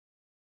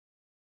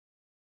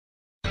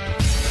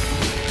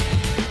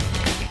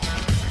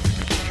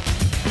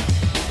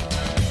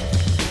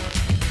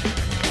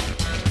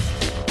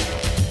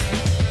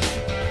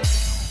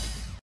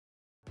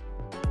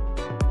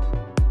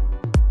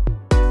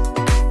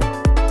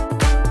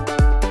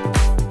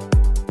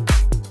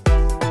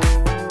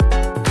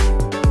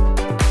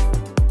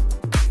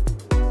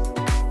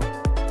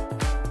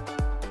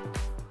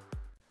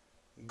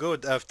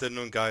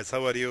afternoon, guys.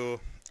 How are you?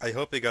 I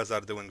hope you guys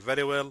are doing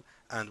very well,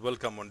 and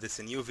welcome on this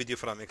new video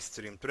from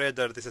Extreme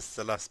Trader. This is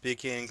Salah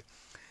speaking.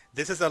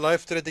 This is a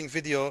live trading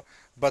video,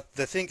 but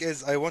the thing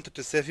is I wanted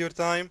to save your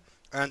time,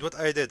 and what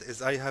I did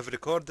is I have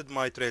recorded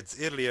my trades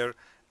earlier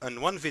in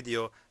one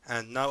video,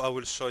 and now I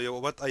will show you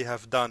what I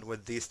have done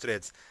with these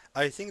trades.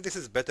 I think this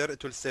is better.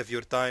 It will save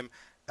your time,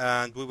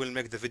 and we will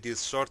make the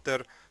videos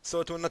shorter,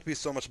 so it will not be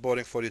so much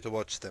boring for you to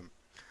watch them.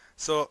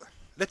 So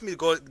let me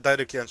go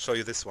directly and show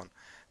you this one.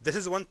 This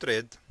is one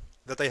trade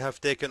that I have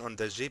taken on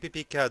the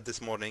GBP CAD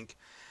this morning,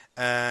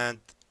 and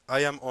I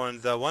am on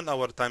the 1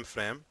 hour time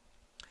frame.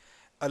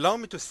 Allow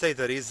me to say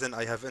the reason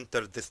I have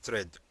entered this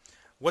trade.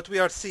 What we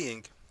are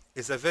seeing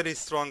is a very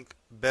strong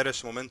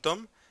bearish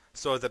momentum,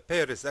 so the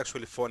pair is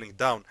actually falling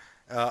down.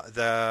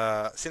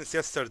 Since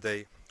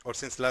yesterday or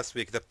since last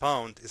week, the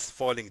pound is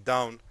falling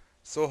down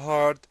so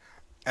hard,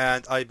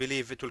 and I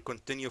believe it will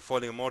continue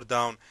falling more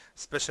down,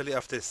 especially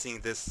after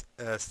seeing this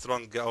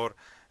strong or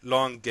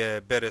long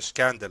bearish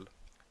candle.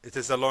 It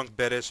is a long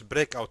bearish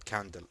breakout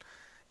candle.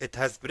 It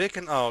has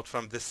broken out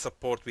from this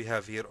support we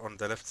have here on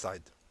the left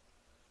side.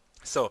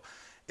 So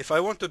if I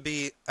want to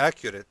be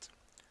accurate,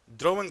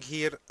 drawing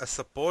here a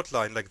support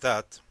line like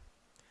that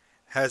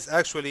has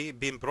actually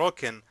been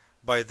broken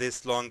by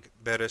this long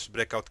bearish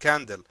breakout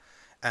candle,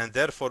 and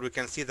therefore we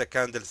can see the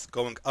candles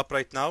going up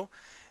right now.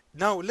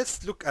 Now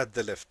let's look at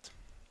the left.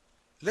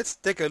 Let's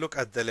take a look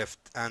at the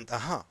left, and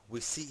we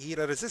see here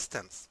a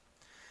resistance.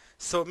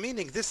 So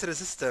meaning this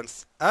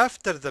resistance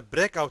after the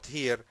breakout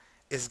here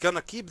is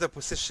gonna keep the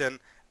position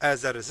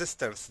as a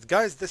resistance.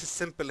 Guys, this is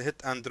simple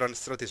hit and run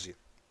strategy.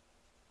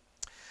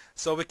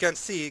 So we can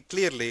see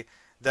clearly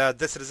that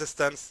this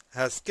resistance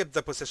has kept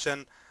the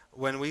position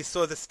when we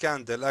saw this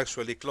candle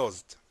actually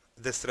closed,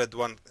 this red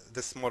one,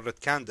 this small red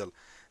candle.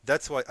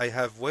 That's why I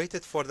have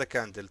waited for the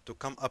candle to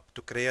come up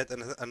to create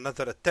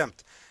another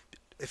attempt.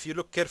 If you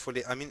look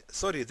carefully,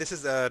 sorry, this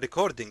is a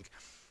recording.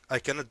 I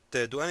cannot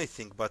do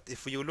anything, but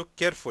if you look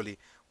carefully,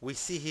 we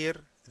see here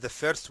the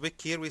first wick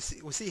here, we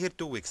see here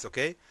 2 wicks,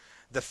 okay?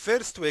 The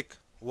first wick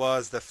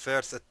was the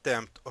first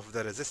attempt of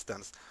the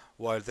resistance,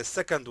 while the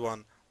second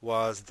one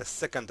was the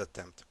second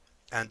attempt.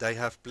 And I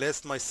have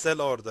placed my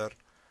sell order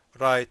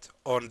right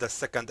on the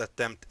second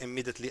attempt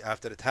immediately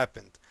after it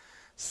happened.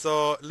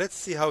 So let's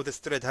see how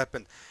this trade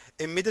happened.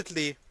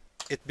 Immediately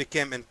it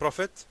became in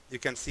profit. You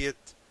can see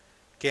it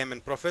came in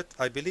profit.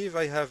 I believe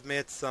I have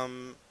made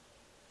some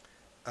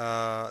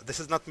this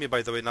is not me,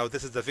 by the way. Now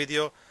this is the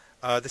video.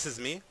 This is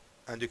me,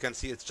 and you can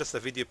see it's just a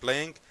video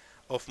playing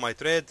of my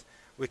trade.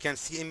 We can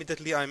see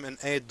immediately I'm in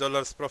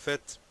 $8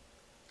 profit,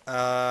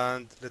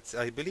 and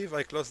I believe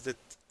I closed it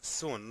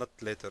soon, not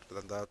later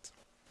than that.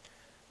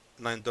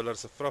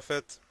 $9 of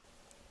profit,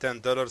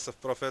 $10 of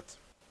profit,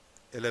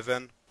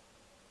 11.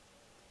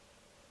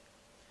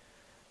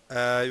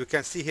 You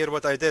can see here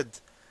what I did.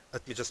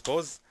 Let me just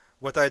pause.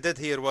 What I did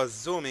here was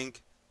zooming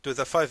to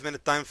the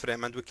 5-minute time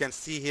frame, and we can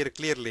see here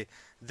clearly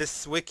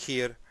this wick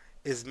here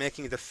is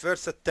making the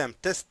first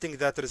attempt, testing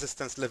that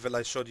resistance level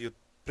I showed you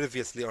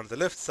previously on the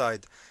left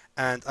side,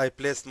 and I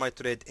placed my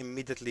trade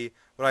immediately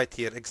right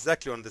here,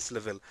 exactly on this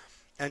level.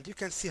 And you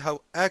can see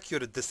how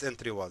accurate this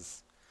entry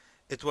was.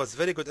 It was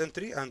very good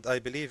entry, and I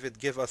believe it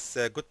gave us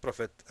a good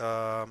profit.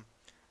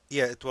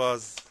 Yeah, it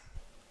was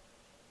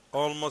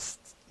almost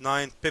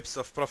 9 pips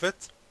of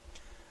profit.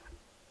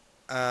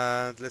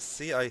 And let's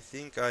see, I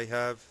think I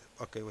have,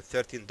 okay, with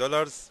 $13,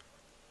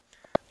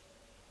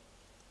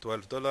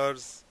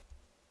 $12,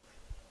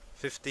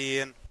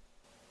 15.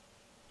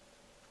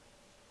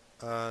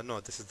 No,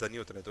 this is the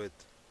new trade. Wait,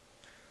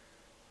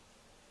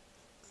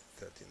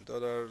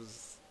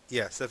 $13.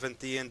 Yeah,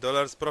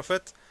 $17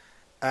 profit.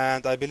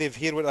 And I believe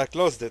here where I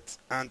closed it.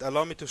 And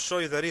allow me to show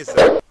you the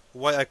reason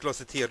why I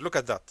closed it here. Look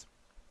at that.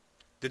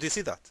 Did you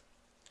see that?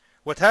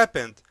 What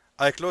happened?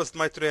 I closed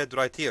my trade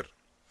right here.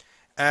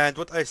 And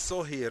what I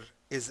saw here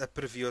is a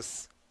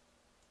previous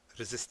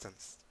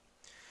resistance.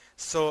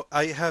 So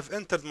I have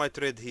entered my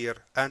trade here,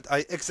 and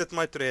I exit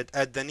my trade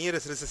at the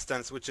nearest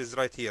resistance, which is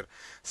right here.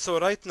 So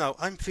right now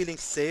I'm feeling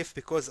safe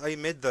because I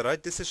made the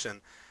right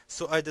decision.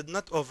 So I did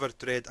not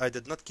overtrade. I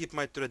did not keep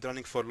my trade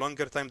running for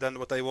longer time than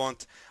what I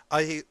want.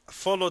 I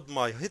followed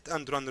my hit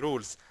and run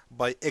rules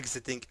by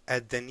exiting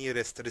at the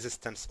nearest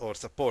resistance or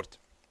support.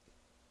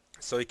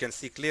 So you can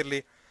see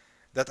clearly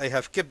that I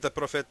have kept the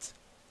profit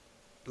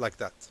like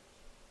that.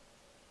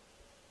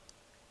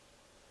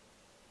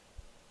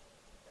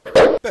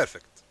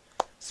 Perfect.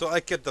 So I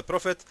kept the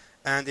profit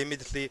and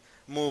immediately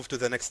moved to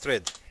the next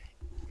trade.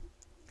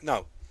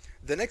 Now,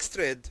 the next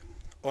trade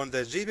on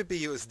the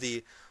GBP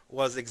USD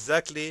was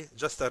exactly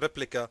just a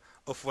replica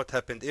of what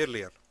happened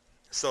earlier.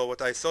 So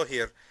what I saw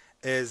here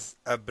is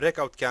a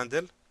breakout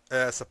candle,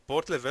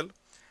 support level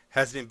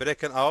has been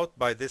broken out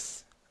by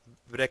this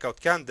breakout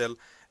candle,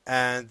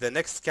 and the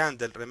next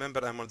candle,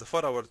 remember I'm on the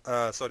 4 hour,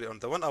 on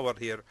the 1 hour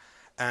here,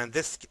 and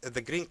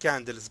the green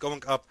candle is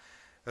going up,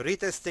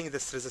 retesting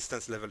this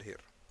resistance level here.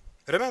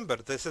 Remember,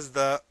 this is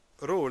the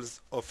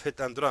rules of hit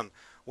and run.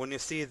 When you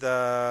see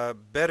the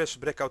bearish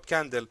breakout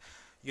candle,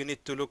 you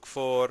need to look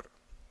for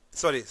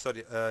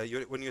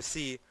when you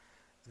see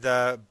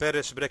the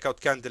bearish breakout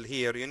candle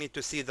here, you need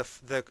to see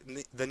the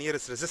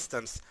nearest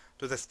resistance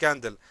to this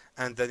candle,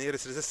 and the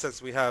nearest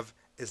resistance we have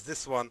is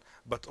this one,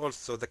 but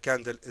also the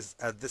candle is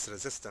at this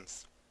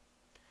resistance,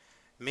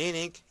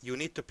 meaning you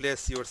need to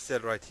place your sell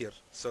right here.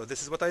 So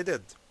this is what I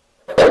did.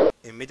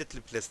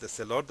 Immediately place the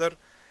sell order,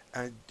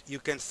 and you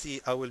can see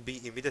I will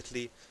be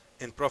immediately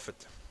in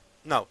profit.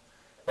 Now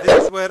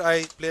this is where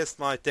I placed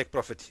my take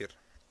profit here.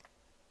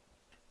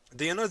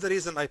 Do you know the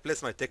reason I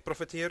placed my take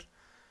profit here?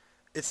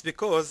 It's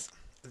because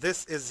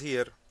this is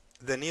here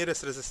the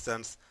nearest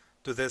resistance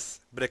to this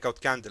breakout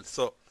candle.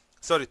 So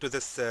sorry, to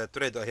this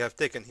trade I have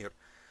taken here.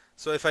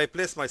 So if I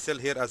place my sell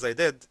here as I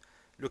did,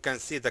 you can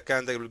see the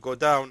candle will go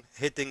down,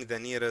 hitting the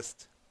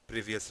nearest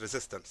previous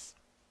resistance.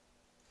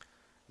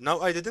 Now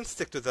I didn't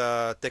stick to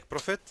the take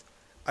profit.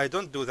 I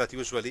don't do that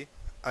usually.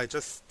 I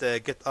just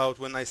get out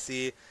when I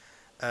see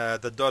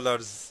the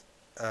dollars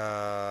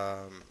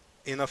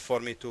enough for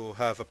me to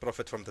have a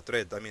profit from the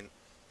trade. I mean,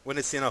 when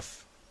it's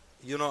enough.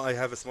 You know, I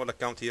have a small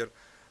account here.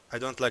 I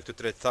don't like to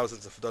trade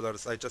thousands of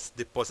dollars. I just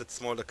deposit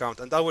small account,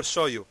 and I will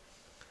show you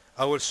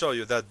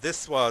that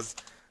this was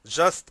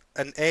just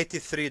an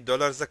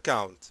 $83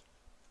 account,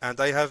 and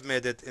I have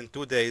made it in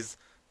 2 days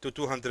to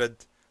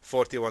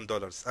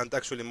 $241, and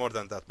actually more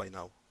than that by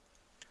now,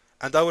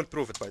 and I will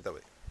prove it, by the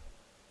way.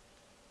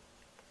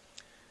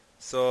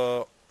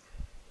 So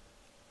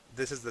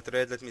this is the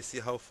trade. Let me see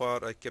how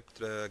far I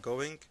kept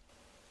going.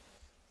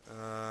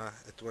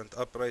 It went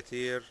up right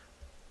here,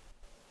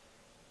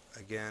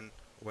 again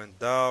went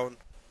down.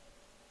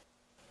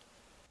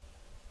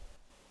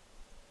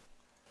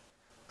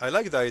 I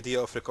like the idea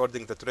of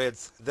recording the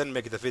trades, then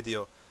make the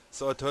video,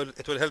 so it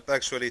will help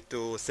actually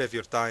to save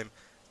your time,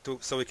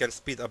 so we can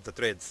speed up the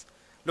trades.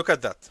 Look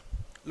at that.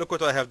 Look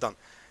what I have done.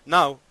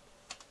 Now,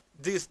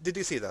 did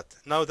you see that?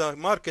 Now the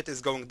market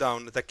is going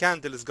down, the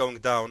candle is going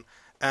down,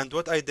 and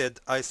what I did,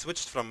 I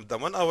switched from the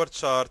 1 hour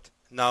chart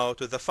now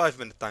to the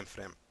 5-minute time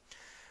frame.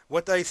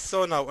 What I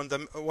saw now in the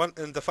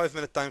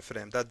 5-minute time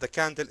frame, that the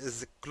candle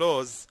is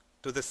close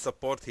to this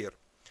support here.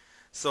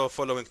 So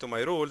following to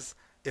my rules,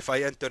 if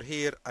I enter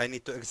here, I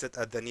need to exit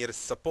at the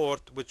nearest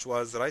support, which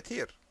was right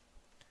here.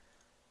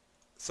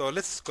 So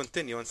let's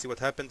continue and see what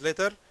happened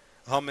later.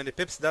 How many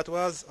pips that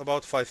was?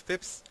 About 5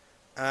 pips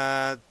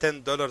and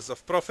 $10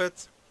 of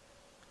profit.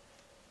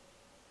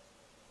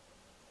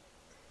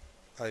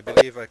 I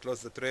believe I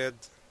closed the trade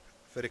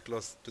very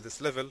close to this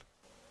level.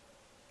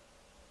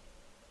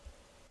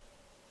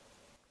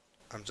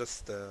 I'm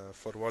just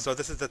forward. So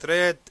this is the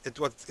trade. It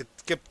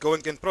kept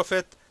going in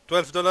profit,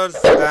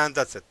 $12, and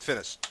that's it,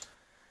 finished.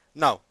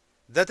 Now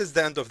that is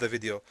the end of the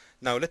video.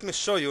 Now let me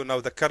show you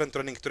now the current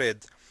running trade,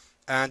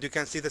 and you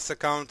can see this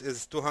account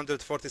is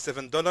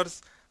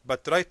 $247,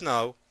 but right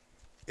now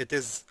it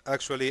is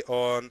actually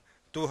on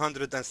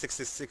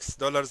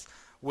 $266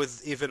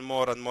 with even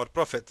more and more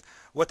profit.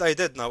 What I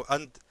did now,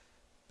 and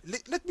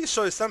let me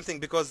show you something,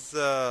 because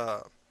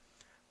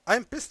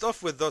I'm pissed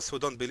off with those who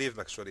don't believe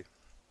actually.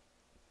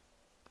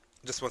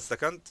 Just 1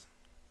 second.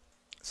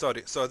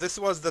 Sorry. So this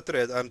was the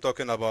trade I'm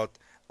talking about.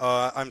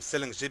 I'm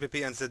selling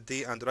GBP and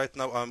ZD, and right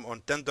now I'm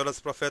on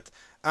 $10 profit,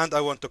 and I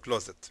want to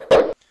close it.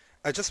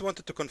 I just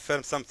wanted to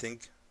confirm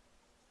something.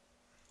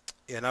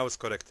 Yeah, now it's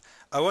correct.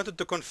 I wanted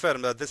to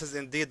confirm that this is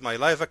indeed my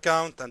live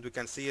account, and we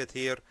can see it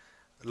here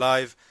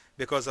live,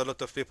 because a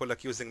lot of people are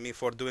accusing me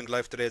for doing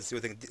live trades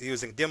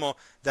using demo.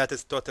 That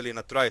is totally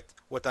not right.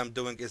 What I'm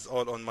doing is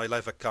all on my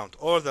live account.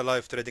 All the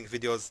live trading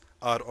videos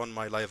are on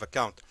my live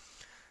account.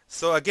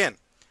 So again,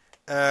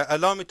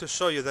 allow me to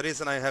show you the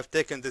reason I have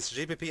taken this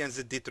GBP and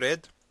ZD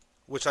trade,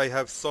 which I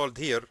have sold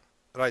here,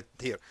 right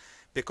here.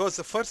 Because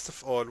first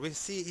of all, we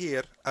see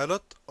here a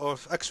lot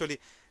of actually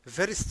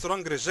very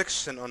strong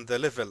rejection on the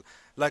level.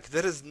 Like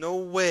there is no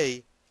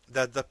way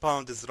that the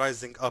pound is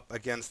rising up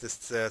against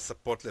this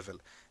support level.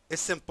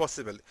 It's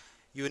impossible.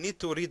 You need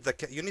to read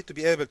you need to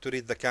be able to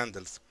read the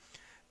candles.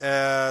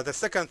 The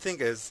second thing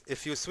is,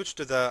 if you switch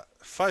to the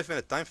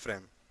 5-minute time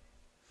frame,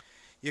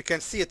 you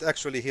can see it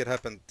actually here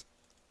happened.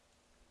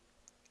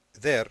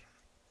 There,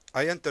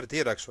 I entered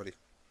here actually,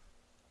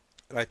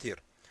 right here.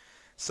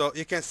 So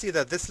you can see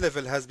that this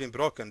level has been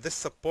broken. This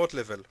support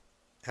level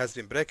has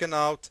been broken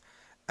out,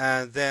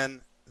 and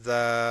then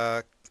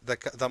the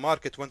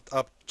market went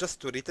up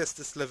just to retest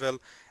this level,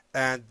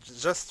 and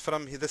just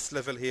from this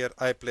level here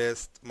I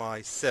placed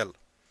my sell,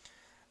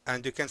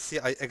 and you can see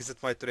I exit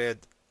my trade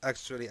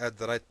actually at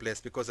the right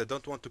place, because I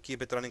don't want to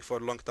keep it running for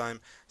a long time,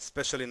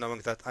 especially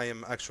knowing that I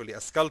am actually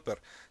a scalper.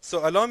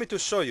 So allow me to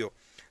show you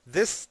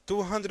this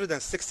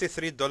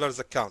 $263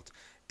 account.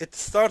 It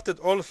started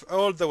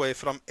all the way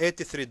from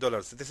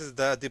 $83. This is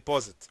the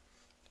deposit,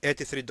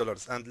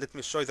 $83, and let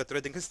me show you the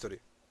trading history.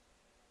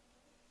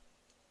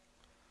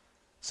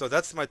 So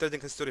that's my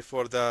trading history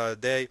for the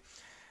day,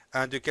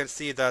 and you can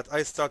see that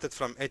I started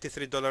from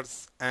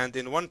 $83, and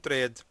in one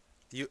trade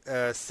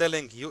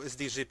selling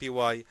USD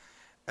JPY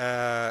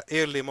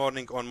early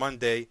morning on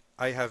Monday,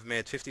 I have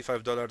made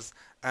 $55,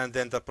 and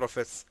then the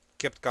profits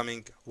kept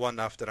coming one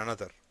after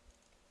another.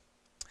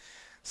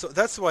 So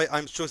that's why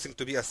I'm choosing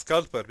to be a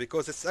scalper,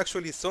 because it's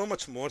actually so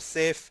much more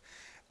safe.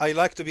 I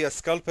like to be a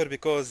scalper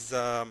because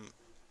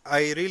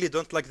I really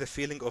don't like the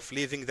feeling of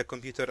leaving the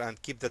computer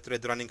and keep the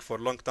trade running for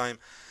a long time.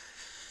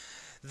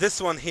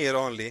 This one here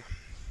only,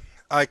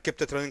 I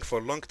kept it running for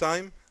a long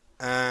time,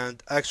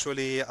 and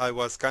actually I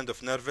was kind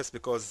of nervous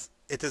because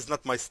it is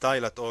not my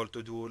style at all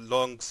to do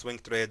long swing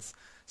trades,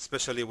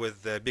 especially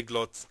with big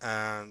lots.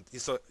 And you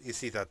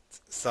see that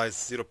size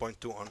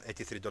 0.2 on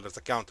 $83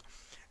 account.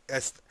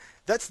 As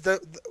that's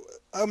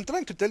I'm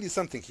trying to tell you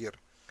something here.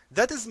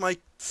 That is my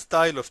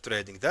style of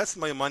trading. That's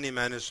my money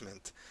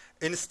management.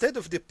 Instead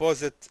of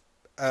deposit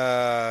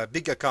a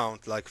big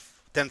account like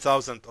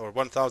 10,000 or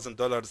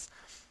 $1,000,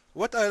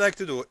 what I like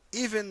to do,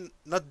 even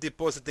not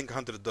depositing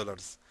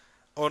 $100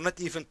 or not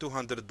even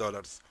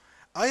 $200,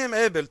 I am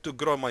able to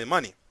grow my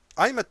money.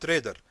 I'm a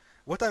trader.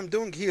 What I'm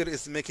doing here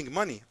is making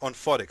money on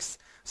Forex.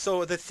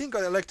 So the thing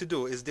I like to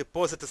do is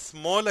deposit a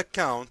small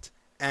account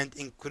and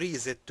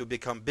increase it to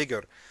become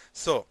bigger.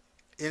 So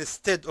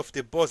instead of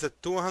deposit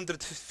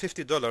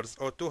 $250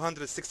 or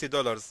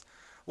 $260,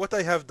 what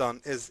I have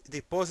done is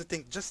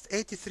depositing just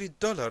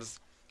 $83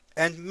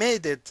 and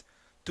made it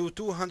to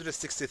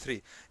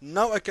 263.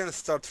 Now I can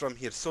start from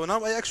here. So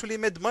now I actually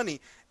made money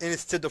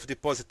instead of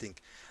depositing.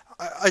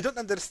 I don't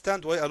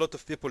understand why a lot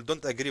of people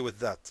don't agree with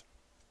that.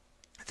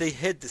 They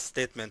hate this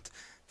statement.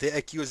 They're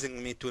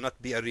accusing me to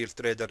not be a real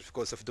trader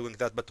because of doing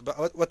that. But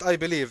what I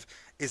believe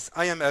is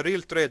I am a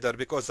real trader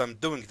because I'm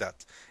doing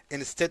that.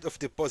 Instead of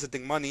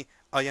depositing money,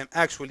 I am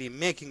actually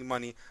making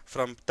money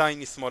from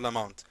tiny small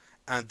amount.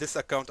 And this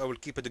account, I will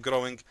keep it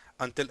growing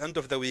until end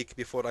of the week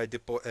before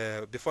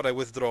I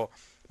withdraw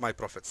my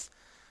profits.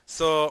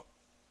 So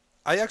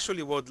I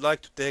actually would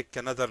like to take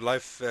another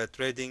live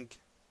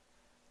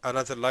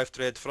another live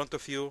trade front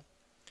of you.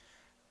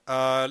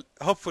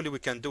 Hopefully we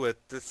can do it.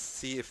 Let's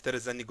see if there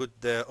is any good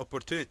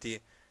opportunity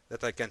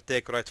that I can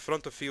take right in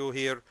front of you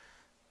here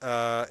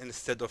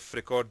instead of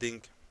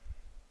recording.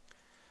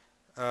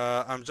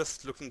 I'm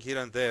just looking here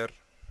and there.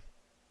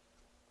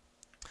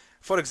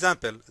 For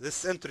example,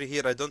 this entry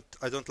here, I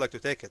don't like to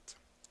take it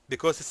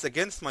because it's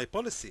against my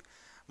policy.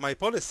 My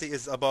policy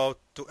is about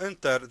to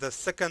enter the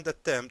second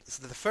attempt,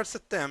 the first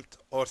attempt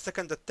or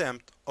second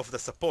attempt of the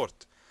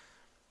support.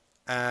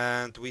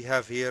 And we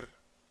have here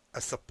a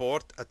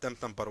support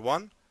attempt number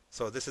 1.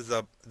 So this is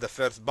the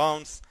first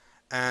bounce.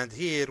 And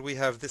here we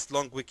have this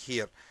long wick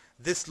here.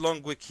 This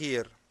long wick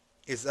here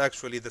is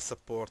actually the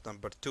support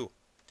number 2.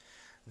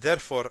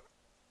 Therefore,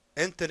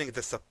 entering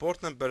the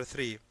support number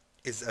 3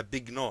 is a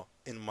big no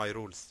in my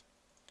rules.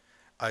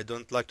 I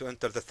don't like to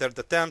enter the third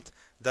attempt.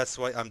 That's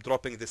why I'm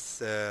dropping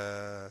this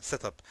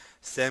setup.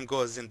 Same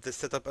goes in this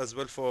setup as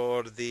well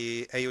for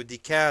the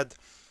AUD CAD.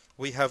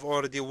 We have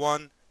already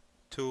 1,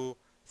 2,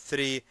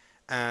 3,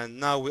 and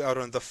now we are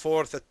on the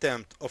fourth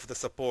attempt of the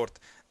support,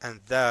 and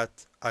that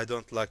I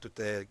don't like to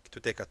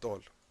take at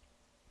all.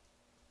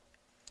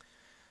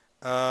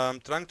 I'm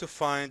trying to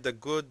find a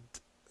good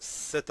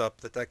setup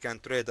that I can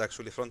trade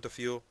actually in front of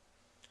you.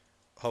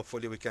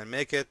 Hopefully we can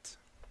make it.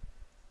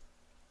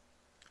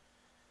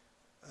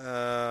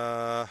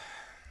 No.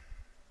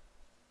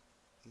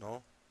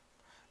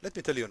 Let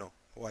me tell you no.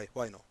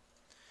 Why no?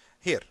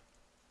 Here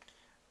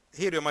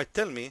you might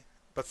tell me,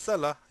 but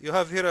Salah, you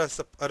have here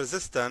a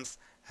resistance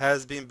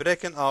has been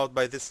broken out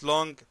by this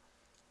long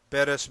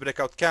bearish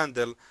breakout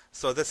candle,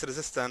 so this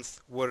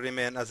resistance will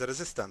remain as a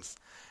resistance.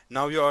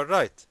 Now you are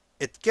right.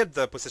 It kept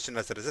the position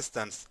as a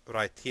resistance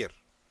right here.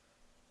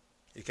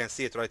 You can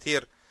see it right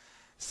here.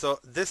 So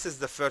this is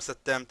the first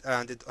attempt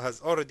and it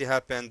has already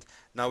happened.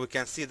 Now we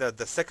can see that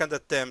the second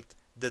attempt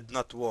did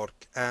not work,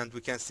 and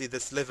we can see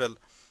this level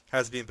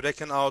has been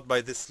broken out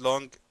by this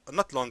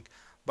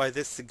by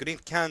this green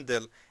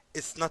candle.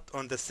 It's not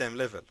on the same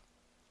level.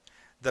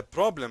 The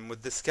problem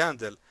with this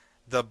candle,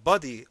 the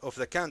body of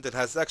the candle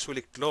has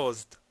actually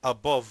closed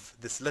above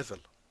this level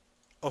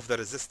of the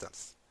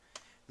resistance,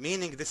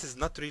 meaning this is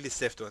not really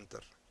safe to enter.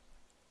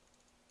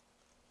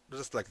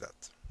 Just like that.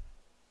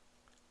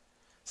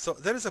 So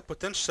there is a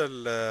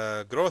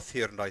potential growth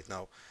here right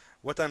now.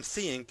 What I'm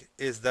seeing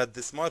is that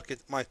this market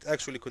might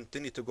actually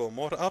continue to go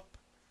more up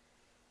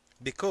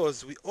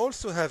because we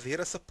also have here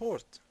a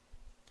support.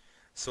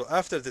 So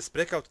after this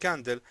breakout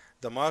candle,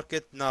 the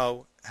market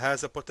now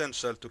has a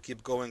potential to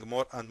keep going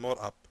more and more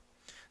up.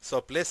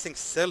 So placing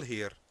sell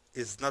here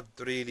is not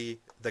really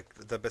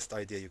the best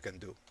idea you can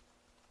do.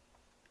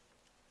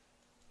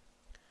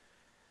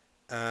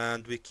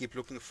 And we keep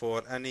looking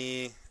for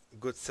any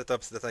good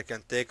setups that I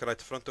can take right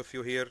in front of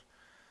you here.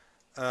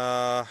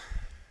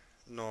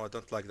 No, I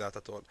don't like that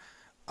at all.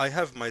 I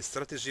have my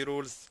strategy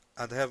rules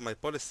and I have my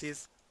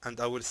policies, and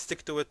I will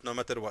stick to it no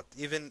matter what,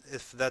 even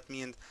if that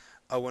means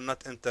I will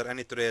not enter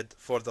any trade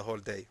for the whole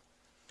day.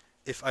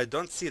 If I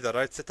don't see the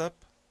right setup,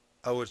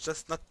 I will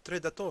just not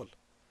trade at all.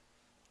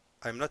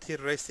 I'm not here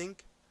racing.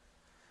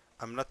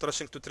 I'm not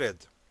rushing to trade.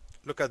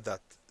 Look at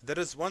that. There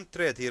is one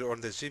trade here on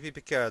the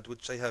GBP CAD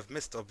which I have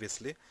missed,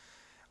 obviously.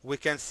 We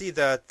can see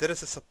that there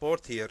is a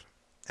support here,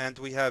 and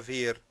we have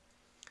here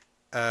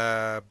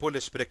a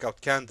bullish breakout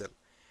candle,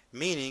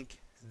 meaning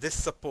this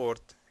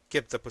support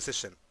kept the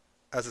position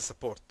as a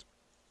support.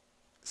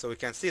 So we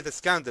can see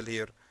this candle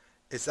here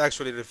is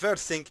actually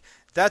reversing.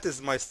 That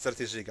is my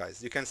strategy,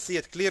 guys. You can see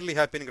it clearly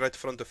happening right in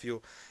front of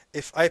you.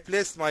 If I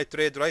placed my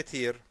trade right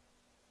here,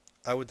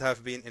 I would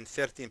have been in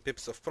 13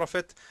 pips of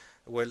profit.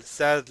 Well,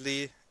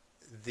 sadly,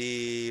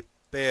 the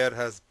pair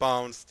has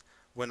bounced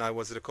when I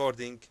was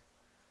recording,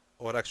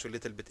 or actually a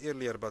little bit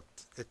earlier, but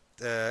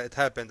it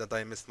happened and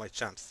I missed my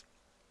chance.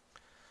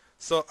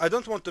 So I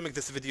don't want to make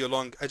this video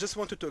long. I just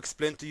wanted to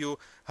explain to you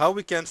how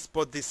we can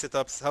spot these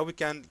setups, how we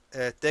can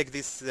take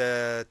these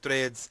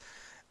trades.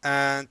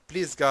 And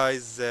please,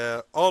 guys,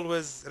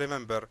 always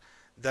remember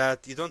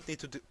that you don't need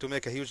to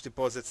make a huge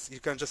deposits. You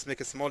can just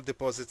make a small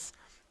deposits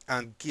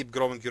and keep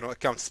growing your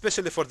account,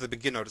 especially for the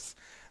beginners.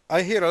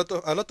 I hear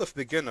a lot of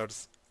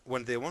beginners,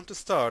 when they want to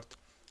start,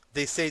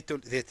 they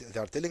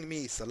are telling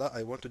me, Salah,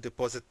 I want to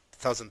deposit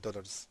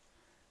 $1,000.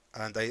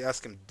 And I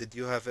ask him,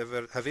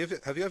 have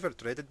you ever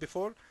traded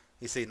before?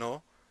 He say,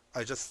 no,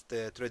 I just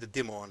traded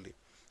demo only.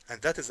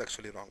 And that is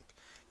actually wrong.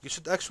 You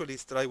should actually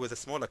try with a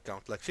small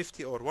account, like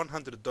 $50 or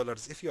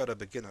 $100 if you are a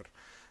beginner.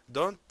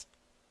 Don't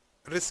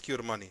risk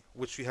your money,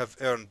 which you have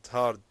earned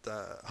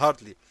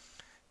hardly,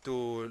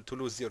 to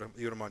lose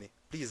your money.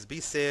 Please be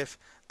safe,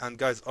 and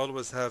guys,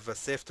 always have a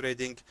safe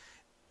trading,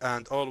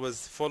 and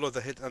always follow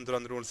the hit and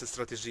run rules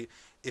strategy.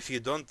 If you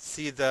don't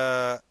see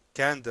the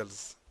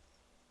candles,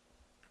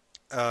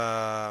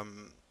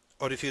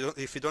 or if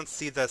you don't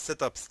see the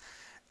setups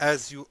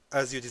as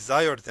you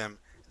desire them,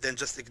 then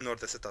just ignore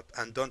the setup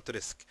and don't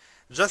risk.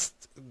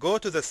 Just go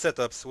to the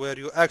setups where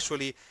you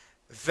actually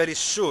very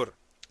sure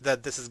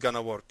that this is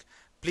gonna work.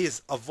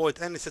 Please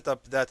avoid any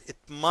setup that it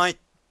might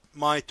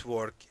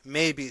work.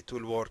 Maybe it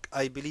will work.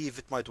 I believe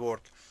it might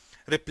work.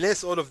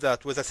 Replace all of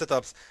that with the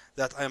setups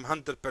that I am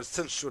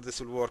 100% sure this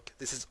will work.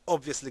 This is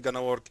obviously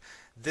gonna work.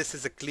 This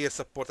is a clear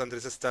support and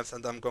resistance,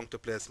 and I'm going to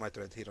place my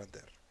trade here and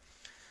there.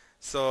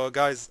 So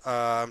guys,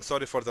 I'm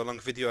sorry for the long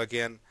video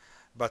again,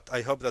 but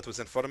I hope that was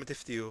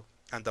informative to you,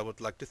 and I would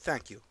like to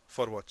thank you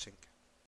for watching.